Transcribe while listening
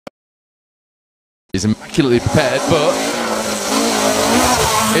He's immaculately prepared, but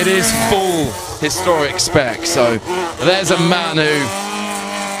it is full historic spec. So there's a man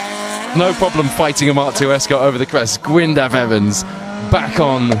who no problem fighting a Mk2 Escort over the crest. Gwyndaff Evans back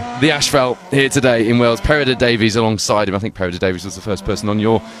on the asphalt here today in Wales. Peredur Davies alongside him. I think Peredur Davies was the first person on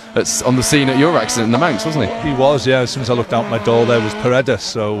the scene at your accident in the Manx, wasn't he? He was, yeah. As soon as I looked out my door, there was Peredur.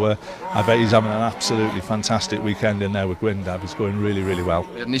 So I bet he's having an absolutely fantastic weekend in there with Gwyndaff. He's going really, really well.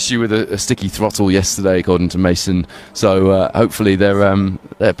 We had an issue with a sticky throttle yesterday, according to Mason. So hopefully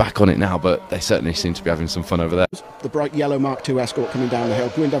they're back on it now. But they certainly seem to be having some fun over there. The bright yellow Mk2 Escort coming down the hill.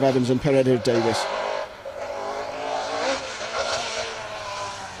 Gwyndaff Evans and Peredur Davies.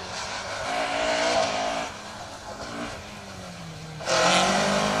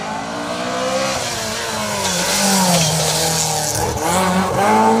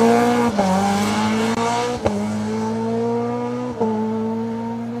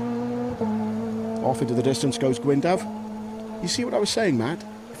 Off into the distance goes Gwyndaff. You see what I was saying, Matt?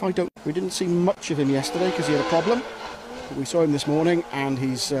 We didn't see much of him yesterday because he had a problem. But we saw him this morning and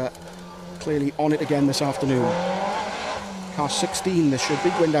he's clearly on it again this afternoon. Car 16 this should be,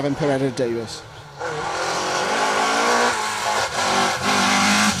 Gwyndaff and Peredur Davies.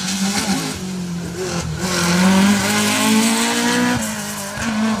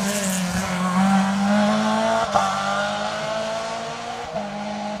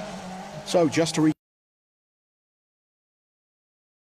 So just to